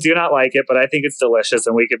of people do not like it, but I think it's delicious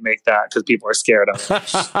and we could make that because people are scared of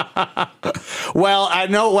it. Well, I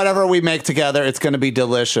know whatever we make together, it's going to be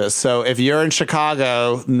delicious. So if you're in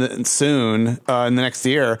Chicago soon, in the next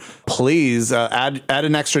year, please add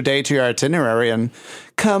an extra day to your itinerary and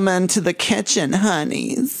come into the kitchen,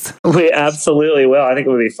 honeys. We absolutely will. I think it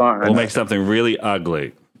would be fun. We'll make something really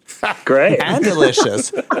ugly. Great. And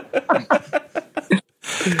delicious.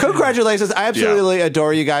 Congratulations. I absolutely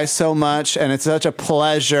adore you guys so much. And it's such a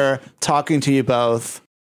pleasure talking to you both.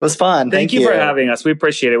 It was fun. Thank you for having us. We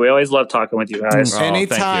appreciate it. We always love talking with you guys. Oh, thank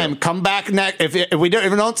Anytime. you. Come back next. If we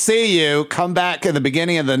don't see you, come back in the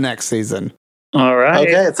beginning of the next season. All right.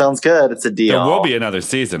 Okay, it sounds good. It's a deal. There will be another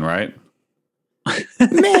season, right?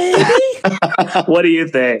 Maybe. What do you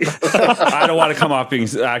think? I don't want to come off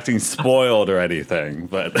acting spoiled or anything,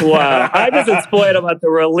 but Wow. I wasn't spoiled about the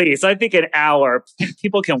release. I think an hour.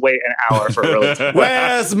 People can wait an hour for a release.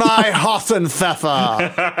 Where's my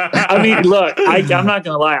Hassenpfeffer? I mean, look, I'm not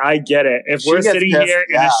going to lie. I get it. If we're She gets sitting pissed, here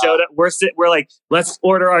in yeah. a show, we're like, let's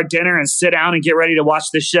order our dinner and sit down and get ready to watch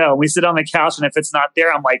the show. And we sit on the couch, and if it's not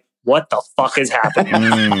there, I'm like, what the fuck is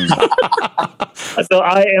happening? So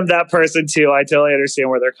I am that person too. I totally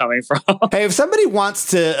understand where they're coming from. Hey, if somebody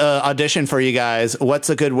wants to audition for you guys,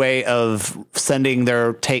 what's a good way of sending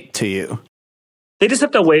their tape to you? They just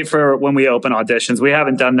have to wait for when we open auditions. We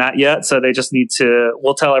haven't done that yet, so they just need to.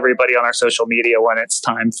 We'll tell everybody on our social media when it's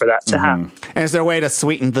time for that to happen. And is there a way to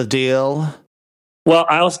sweeten the deal? Well,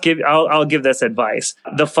 I'll give this advice.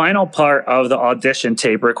 The final part of the audition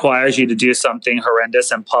tape requires you to do something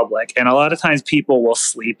horrendous in public. And a lot of times people will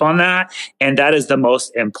sleep on that. And that is the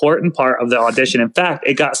most important part of the audition. In fact,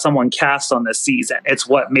 it got someone cast on this season. It's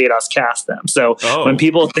what made us cast them. So when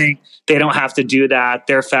people think they don't have to do that,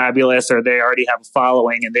 they're fabulous, or they already have a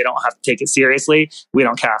following and they don't have to take it seriously, we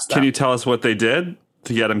don't cast them. Can you tell us what they did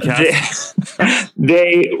to get them cast?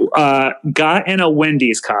 They got in a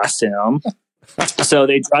Wendy's costume. So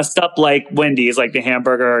they dressed up like Wendy's, like the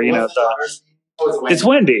hamburger, it's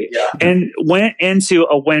Wendy. Yeah. And went into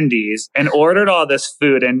a Wendy's and ordered all this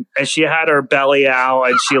food. And she had her belly out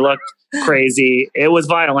and she looked crazy. It was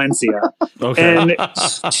Violencia. Okay. And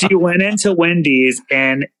she went into Wendy's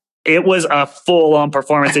and it was a full-on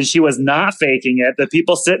performance, and she was not faking it. The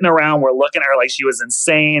people sitting around were looking at her like she was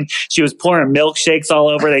insane. She was pouring milkshakes all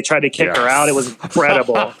over. They tried to kick her out. It was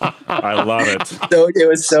incredible. I love it. So it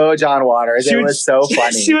was so John Waters. It was so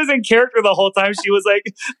funny. She was in character the whole time. She was like,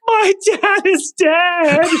 "My dad is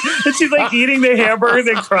dead," and she's like eating the hamburgers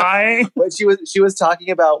and crying. But she was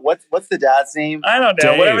talking about what's the dad's name? I don't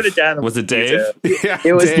know. Dave. Whatever the dad was. It Dave? Yeah,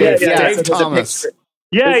 it was Dave. Dave Dave Thomas.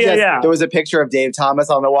 There was a picture of Dave Thomas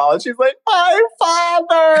on the wall, and she's like, "My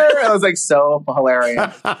father!" It was like so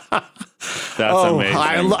hilarious. That's amazing.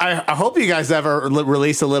 I hope you guys ever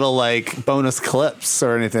release a little like bonus clips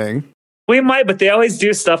or anything. We might, but they always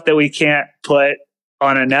do stuff that we can't put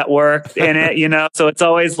on a network in it, So it's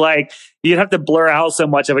always like you'd have to blur out so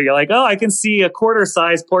much of it. You're like, oh, I can see a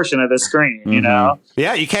quarter-sized portion of the screen,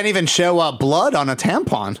 Yeah, you can't even show blood on a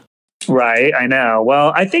tampon. Right, I know.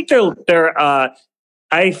 Well, I think they're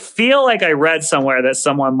I feel like I read somewhere that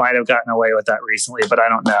someone might have gotten away with that recently, but I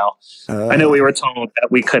don't know. I know we were told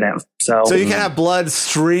that we couldn't. So you can have blood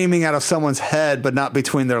streaming out of someone's head, but not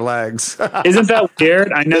between their legs. Isn't that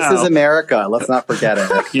weird? I know. This is America. Let's not forget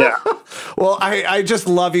it. Yeah. Well, I just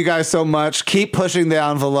love you guys so much. Keep pushing the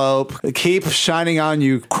envelope. Keep shining on,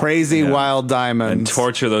 you crazy wild diamonds. And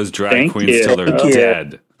torture those drag queens till they're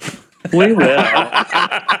dead. We will.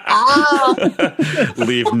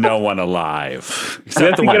 Leave no one alive. We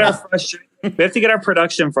have to get our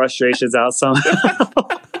production frustrations out somehow.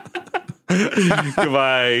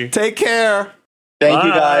 Goodbye. Take care. Thank you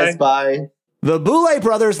guys. Bye. The Boulay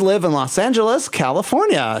brothers live in Los Angeles,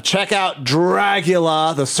 California. Check out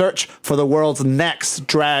Dragula, the search for the world's next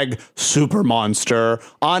drag super monster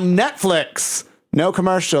on Netflix. No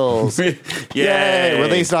commercials. Yay!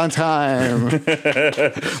 Released on time.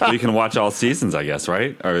 Well, you can watch all seasons, I guess,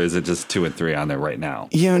 right? Or is it just 2 and 3 on there right now?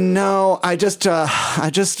 I just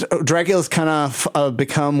Dragula's kind of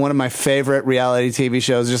become one of my favorite reality TV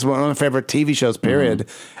shows, just one of my favorite TV shows, period.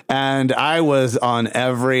 Mm-hmm. And I was on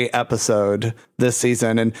every episode this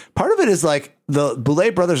season. And part of it is like the Boulay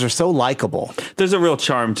brothers are so likable. There's a real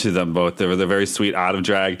charm to them both. They're very sweet out of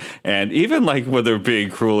drag. And even like when they're being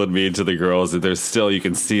cruel and mean to the girls, there's still, you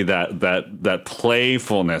can see that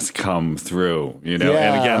playfulness come through, Yeah.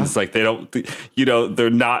 And again, it's like they don't, they're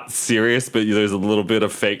not serious, but there's a little bit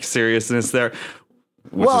of fake seriousness there.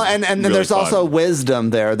 Well, and then really there's fun. also wisdom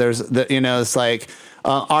there. There's it's like,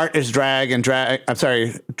 art is drag and drag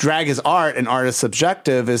is art and art is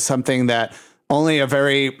subjective is something that only a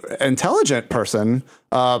very intelligent person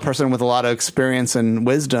with a lot of experience and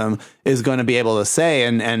wisdom is going to be able to say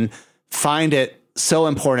and find it so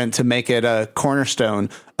important to make it a cornerstone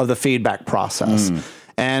of the feedback process.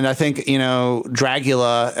 And I think,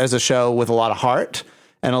 Dragula as a show with a lot of heart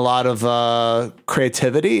and a lot of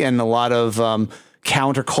creativity and a lot of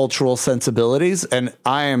countercultural sensibilities. And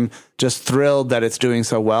I am just thrilled that it's doing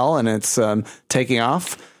so well and it's taking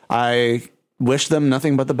off. I wish them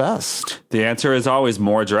nothing but the best. The answer is always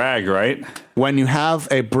more drag, right? When you have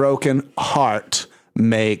a broken heart,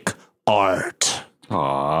 make art.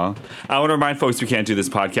 Aw. I want to remind folks we can't do this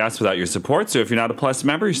podcast without your support. So if you're not a Plus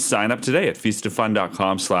member, sign up today at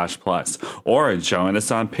feastoffun.com/plus or join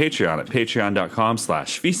us on Patreon at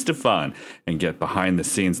patreon.com/feastoffun and get behind the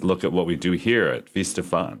scenes look at what we do here at Feast of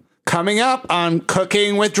Fun. Coming up on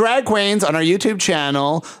Cooking with Drag Queens on our YouTube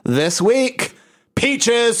channel this week,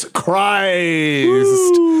 Peaches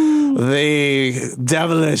Christ, the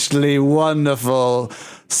devilishly wonderful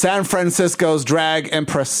San Francisco's drag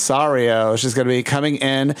impresario. She's going to be coming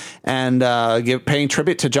in and paying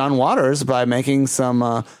tribute to John Waters by making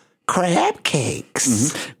some crab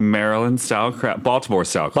cakes. Maryland style crab, Baltimore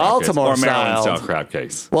style crab cakes. Or Maryland style crab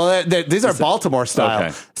cakes. Well, these are Baltimore style.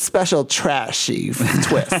 Okay. Special trashy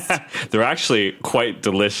twist. They're actually quite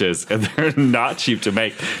delicious, and they're not cheap to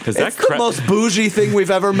make. It's the most bougie thing we've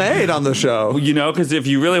ever made on the show. You know, because if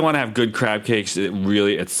you really want to have good crab cakes,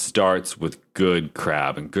 it starts with good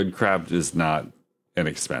crab, and good crab is not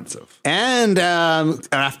inexpensive. And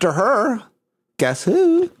after her, guess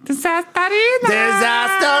who? Disasterina!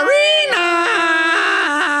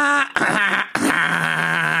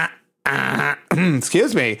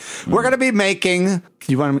 Excuse me. We're going to be making...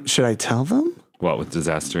 Should I tell them? What, with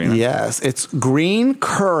Disasterina? Yes. It's green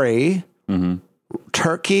curry,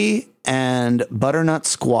 turkey, and butternut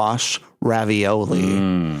squash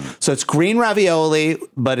ravioli. So it's green ravioli,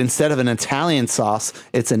 but instead of an Italian sauce,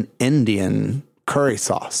 it's an Indian curry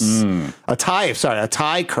sauce. A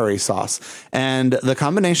Thai curry sauce. And the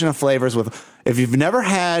combination of flavors if you've never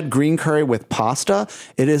had green curry with pasta,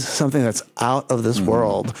 it is something that's out of this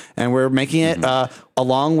world. And we're making it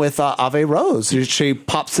along with Ave Rose. She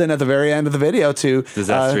pops in at the very end of the video to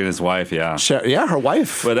Disasterina's wife, yeah. Her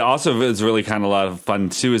wife. But also it's really kind of a lot of fun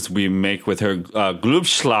too is we make with her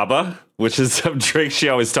Glubschlabe, which is some drink she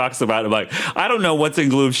always talks about. I'm like, I don't know what's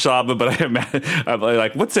in Glubschlabe, but I'm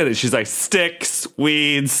like, what's in it? She's like, sticks,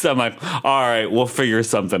 weeds. I'm like, all right, we'll figure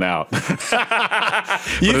something out.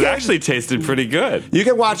 It actually tasted pretty good. You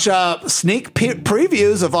can watch sneak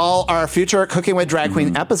previews of all our future Cooking with Drag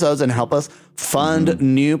Queen episodes and help us fund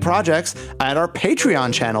new projects at our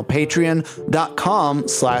Patreon channel,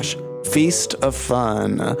 patreon.com/Feast of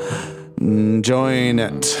Fun. Join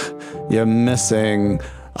it. You're missing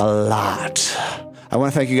a lot. I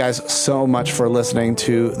want to thank you guys so much for listening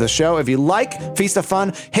to the show. If you like Feast of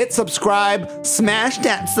Fun, hit subscribe, smash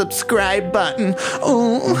that subscribe button.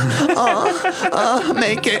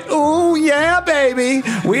 Make it. Ooh, yeah, baby.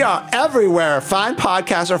 We are everywhere. Fine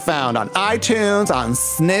podcasts are found on iTunes, on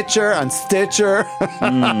Snitcher, on Stitcher,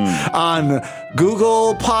 on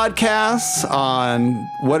Google Podcasts, on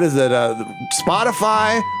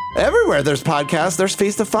Spotify. Everywhere there's podcasts, there's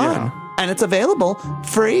Feast of Fun. Yeah. And it's available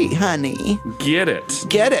free, honey. Get it.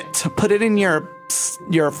 Get it. Put it in your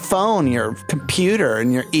phone, your computer,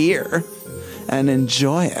 in your ear, and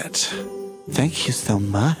enjoy it. Thank you so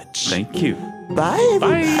much. Thank you. Bye,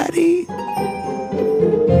 everybody.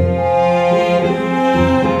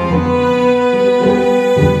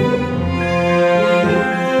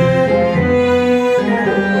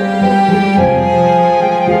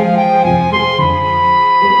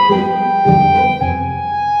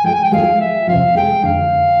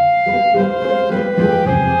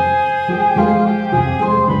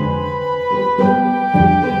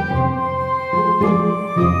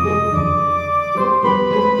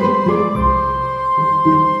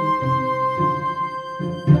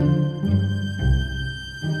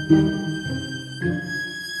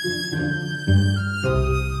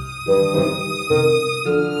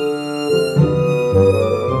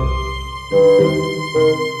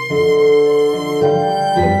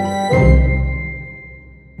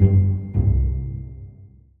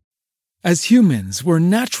 As humans, we're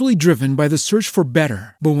naturally driven by the search for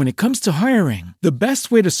better. But when it comes to hiring, the best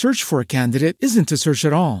way to search for a candidate isn't to search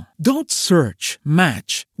at all. Don't search,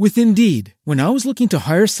 match with Indeed. When I was looking to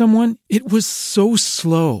hire someone, it was so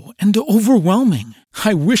slow and overwhelming.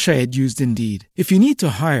 I wish I had used Indeed. If you need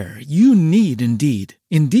to hire, you need Indeed.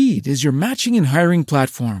 Indeed is your matching and hiring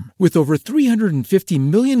platform with over 350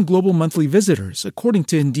 million global monthly visitors, according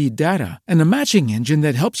to Indeed data, and a matching engine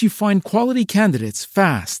that helps you find quality candidates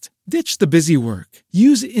fast. Ditch the busy work.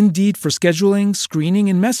 Use Indeed for scheduling,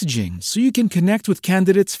 screening, and messaging so you can connect with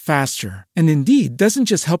candidates faster. And Indeed doesn't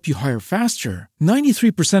just help you hire faster.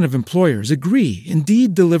 93% of employers agree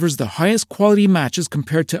Indeed delivers the highest quality matches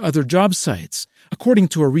compared to other job sites, according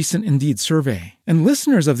to a recent Indeed survey. And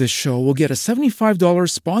listeners of this show will get a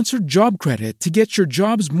 $75 sponsored job credit to get your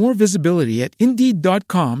jobs more visibility at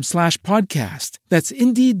Indeed.com/podcast. That's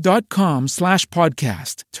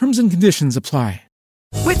Indeed.com/podcast. Terms and conditions apply.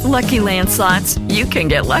 With Lucky Land Slots, you can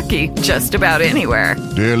get lucky just about anywhere.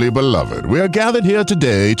 Dearly beloved, we are gathered here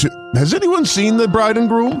today to... Has anyone seen the bride and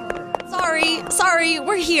groom? Sorry,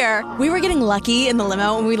 we're here. We were getting lucky in the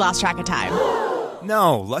limo and we lost track of time.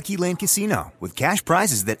 No, Lucky Land Casino, with cash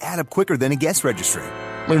prizes that add up quicker than a guest registry.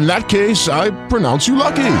 In that case, I pronounce you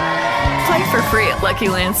lucky. Play for free at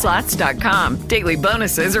LuckyLandSlots.com. Daily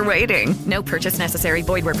bonuses are waiting. No purchase necessary.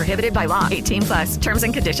 Void where prohibited by law. 18+. Terms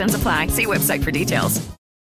and conditions apply. See website for details.